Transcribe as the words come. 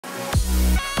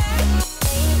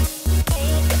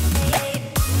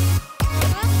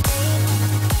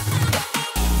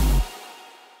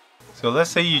So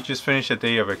let's say you just finished a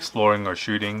day of exploring or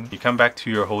shooting, you come back to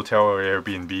your hotel or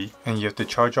Airbnb, and you have to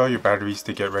charge all your batteries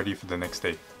to get ready for the next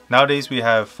day. Nowadays we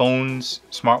have phones,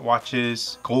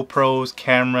 smartwatches, GoPros,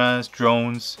 cameras,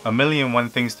 drones, a million and one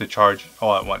things to charge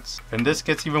all at once. And this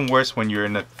gets even worse when you're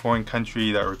in a foreign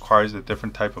country that requires a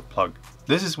different type of plug.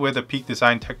 This is where the Peak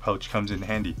Design Tech Pouch comes in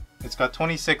handy. It's got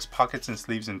 26 pockets and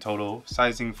sleeves in total,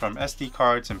 sizing from SD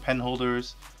cards and pen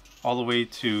holders, all the way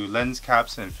to lens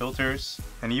caps and filters,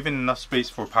 and even enough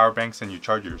space for power banks and your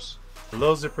chargers. A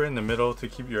little zipper in the middle to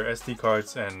keep your SD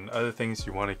cards and other things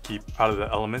you want to keep out of the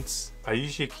elements. I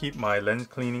usually keep my lens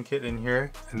cleaning kit in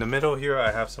here. In the middle here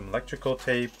I have some electrical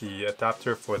tape, the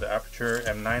adapter for the aperture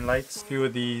M9 lights, a few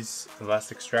of these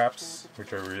elastic straps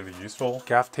which are really useful,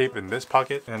 gaff tape in this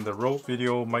pocket, and the Rode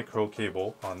Video micro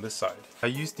cable on this side. I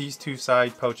use these two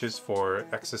side pouches for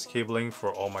excess cabling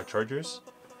for all my chargers.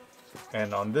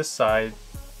 And on this side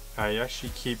I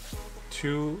actually keep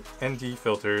two ND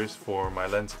filters for my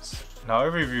lenses. Now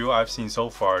every review I've seen so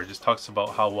far just talks about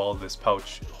how well this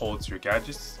pouch holds your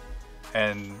gadgets,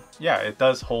 and yeah, it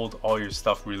does hold all your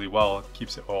stuff really well. It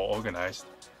keeps it all organized.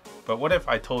 But what if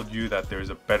I told you that there's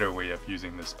a better way of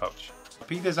using this pouch?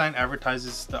 Peak Design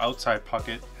advertises the outside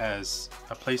pocket as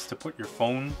a place to put your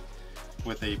phone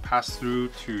with a pass-through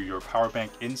to your power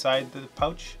bank inside the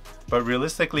pouch. But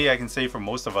realistically, I can say for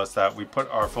most of us that we put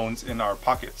our phones in our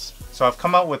pockets. So I've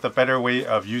come out with a better way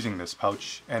of using this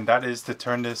pouch, and that is to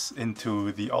turn this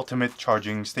into the ultimate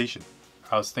charging station.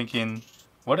 I was thinking,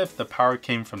 what if the power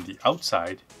came from the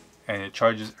outside and it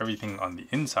charges everything on the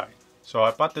inside? So I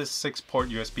bought this 6-port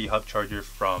USB hub charger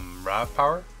from RAV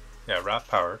Power. Yeah, RAV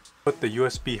Power. Put the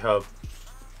USB hub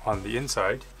on the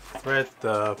inside, thread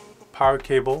the power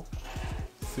cable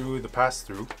through the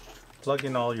pass-through, plug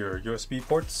in all your USB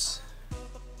ports,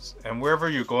 and wherever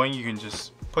you're going you can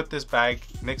just put this bag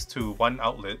next to one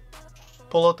outlet,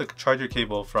 pull out the charger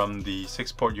cable from the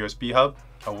 6-port USB hub,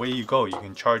 away you go. You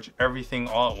can charge everything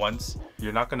all at once.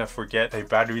 You're not going to forget a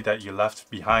battery that you left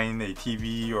behind a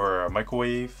TV or a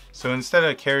microwave. So instead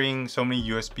of carrying so many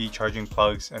USB charging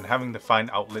plugs and having to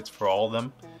find outlets for all of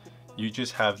them, you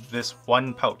just have this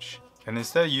one pouch. And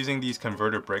instead of using these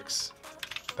converter bricks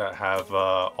that have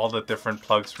all the different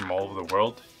plugs from all over the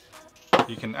world,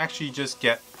 you can actually just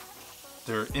get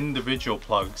their individual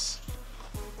plugs,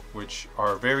 which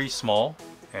are very small,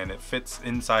 and it fits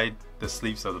inside the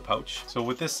sleeves of the pouch. So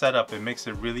with this setup, it makes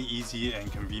it really easy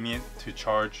and convenient to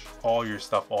charge all your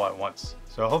stuff all at once.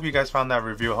 So I hope you guys found that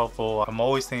review helpful. I'm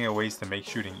always thinking of ways to make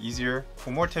shooting easier.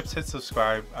 For more tips, hit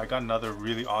subscribe. I got another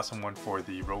really awesome one for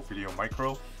the Rode Video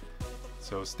Micro.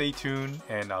 So stay tuned,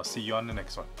 and I'll see you on the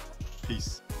next one.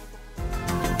 Peace.